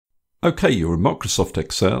Okay, you're in Microsoft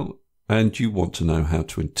Excel and you want to know how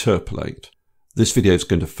to interpolate. This video is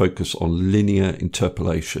going to focus on linear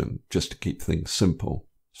interpolation, just to keep things simple.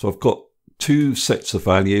 So I've got two sets of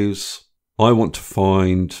values. I want to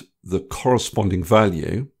find the corresponding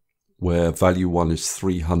value where value 1 is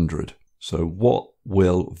 300. So what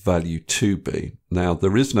will value 2 be? Now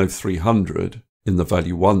there is no 300 in the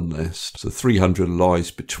value 1 list, so 300 lies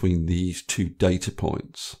between these two data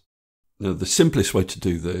points. Now the simplest way to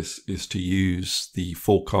do this is to use the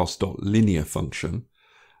FORECAST.LINEAR function.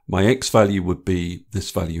 My x value would be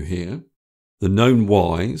this value here. The known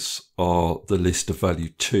y's are the list of value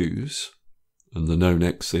 2's, and the known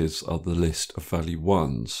x's are the list of value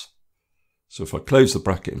 1's. So if I close the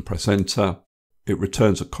bracket and press enter, it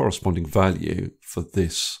returns a corresponding value for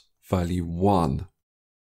this value 1.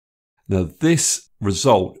 Now this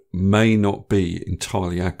result may not be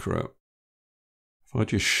entirely accurate. If I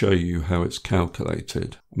just show you how it's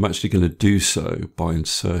calculated, I'm actually going to do so by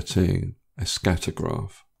inserting a scatter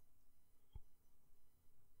graph.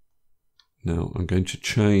 Now I'm going to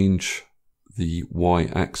change the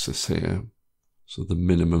y-axis here. So the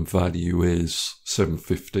minimum value is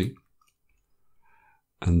 750.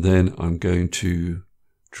 And then I'm going to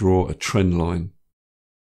draw a trend line.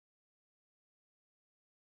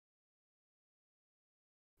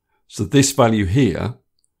 So this value here,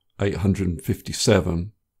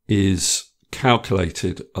 857, is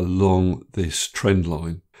calculated along this trend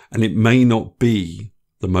line, and it may not be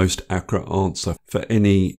the most accurate answer for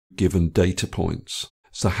any given data points.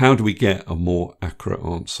 So how do we get a more accurate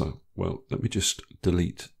answer? Well, let me just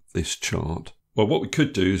delete this chart. Well, what we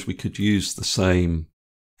could do is we could use the same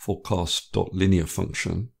FORECAST.LINEAR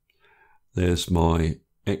function. There's my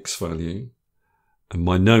x value, and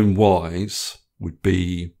my known y's would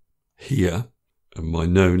be here, and my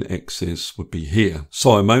known x's would be here.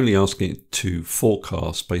 So I'm only asking it to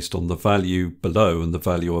forecast based on the value below and the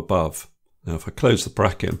value above. Now if I close the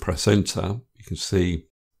bracket and press enter, you can see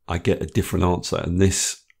I get a different answer, and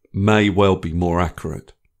this may well be more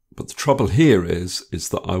accurate. But the trouble here is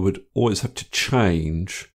that I would always have to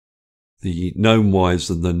change the known y's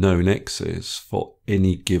and the known x's for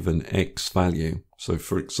any given x value. So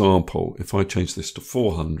for example, if I change this to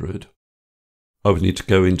 400, I would need to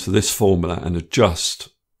go into this formula and adjust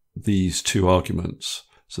these two arguments.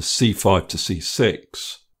 So C5 to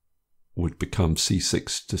C6 would become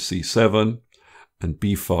C6 to C7, and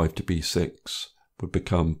B5 to B6 would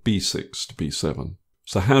become B6 to B7.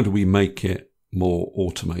 So how do we make it more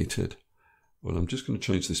automated? Well, I'm just going to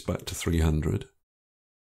change this back to 300,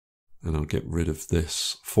 and I'll get rid of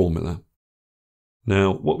this formula.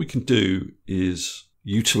 Now, what we can do is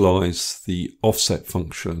utilize the offset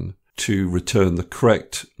function to return the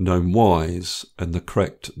correct known y's and the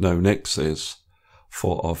correct known x's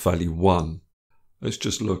for our value 1. Let's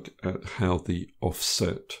just look at how the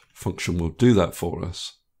offset function will do that for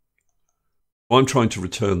us. I'm trying to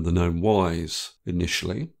return the known y's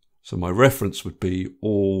initially, so my reference would be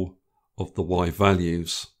all of the y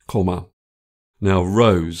values, comma. Now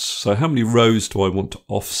rows, so how many rows do I want to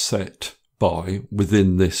offset by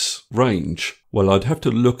within this range? Well, I'd have to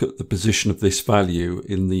look at the position of this value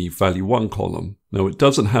in the value 1 column. Now it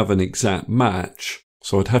doesn't have an exact match,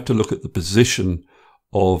 so I'd have to look at the position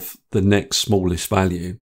of the next smallest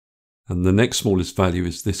value. And the next smallest value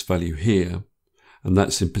is this value here, and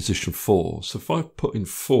that's in position 4. So if I put in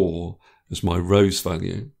 4 as my rows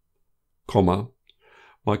value, comma,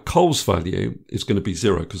 my cols value is going to be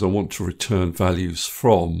 0 because I want to return values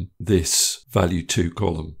from this value 2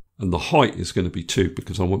 column. And the height is going to be 2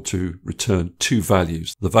 because I want to return two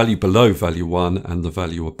values, the value below value 1 and the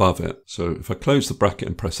value above it. So if I close the bracket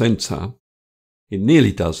and press enter, it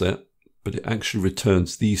nearly does it, but it actually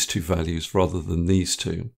returns these two values rather than these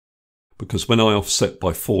two. Because when I offset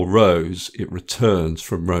by 4 rows, it returns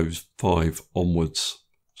from rows 5 onwards.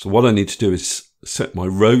 So what I need to do is set my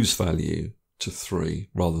rows value to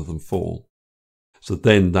 3 rather than 4. So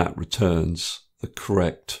then that returns the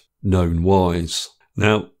correct known y's.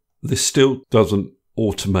 Now, this still doesn't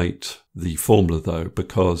automate the formula though,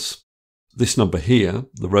 because this number here,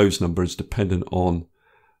 the rows number, is dependent on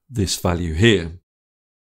this value here.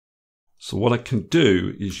 So what I can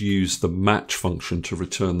do is use the match function to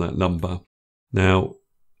return that number. Now,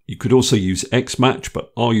 you could also use xmatch,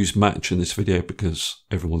 but I'll use match in this video because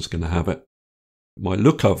everyone's going to have it. My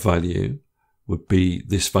lookup value would be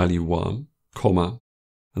this value 1, comma,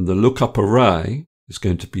 and the lookup array is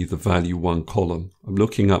going to be the value 1 column. I'm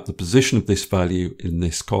looking up the position of this value in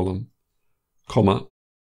this column, comma,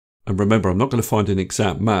 and remember I'm not going to find an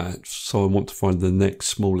exact match, so I want to find the next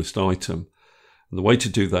smallest item. And the way to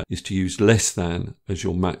do that is to use less than as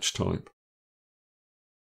your match type.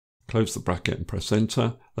 close the bracket and press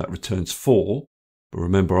enter. That returns 4. But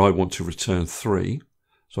remember, I want to return 3.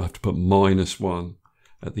 So I have to put -1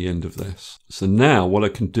 at the end of this. So now what I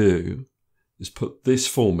can do is put this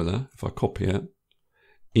formula, if I copy it,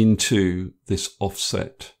 into this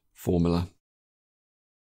offset formula.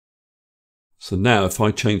 So now if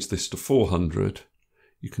I change this to 400,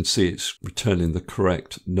 you can see it's returning the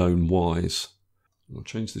correct known y's. I'll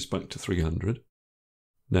change this back to 300.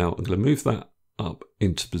 Now I'm going to move that up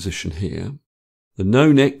into position here. The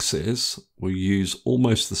known x's will use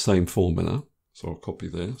almost the same formula. So I'll copy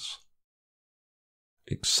this.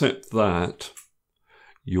 Except that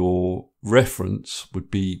your reference would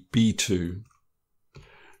be B2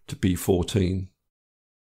 to B14,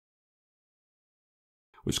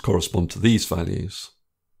 which correspond to these values.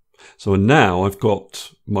 So now I've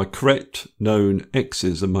got my correct known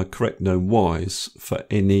x's and my correct known y's for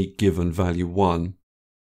any given value 1.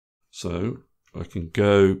 So I can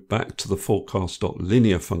go back to the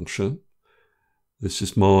FORECAST.LINEAR function. This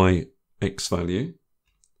is my x value.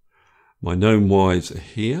 My known y's are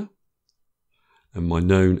here, and my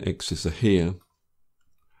known x's are here.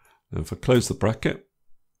 Now if I close the bracket,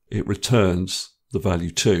 it returns the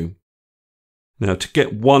value 2. Now to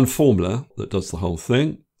get one formula that does the whole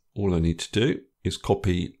thing, all I need to do is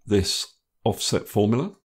copy this offset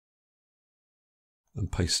formula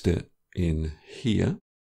and paste it in here,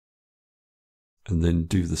 and then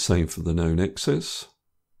do the same for the known x's.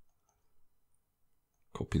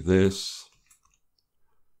 Copy this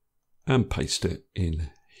and paste it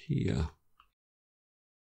in here.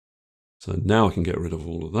 So now I can get rid of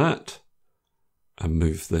all of that and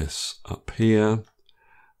move this up here.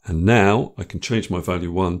 And now I can change my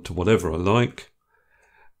value 1 to whatever I like,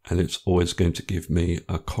 and it's always going to give me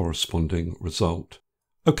a corresponding result.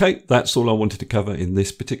 Okay, that's all I wanted to cover in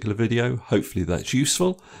this particular video. Hopefully that's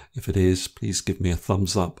useful. If it is, please give me a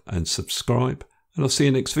thumbs up and subscribe, and I'll see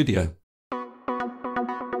you next video.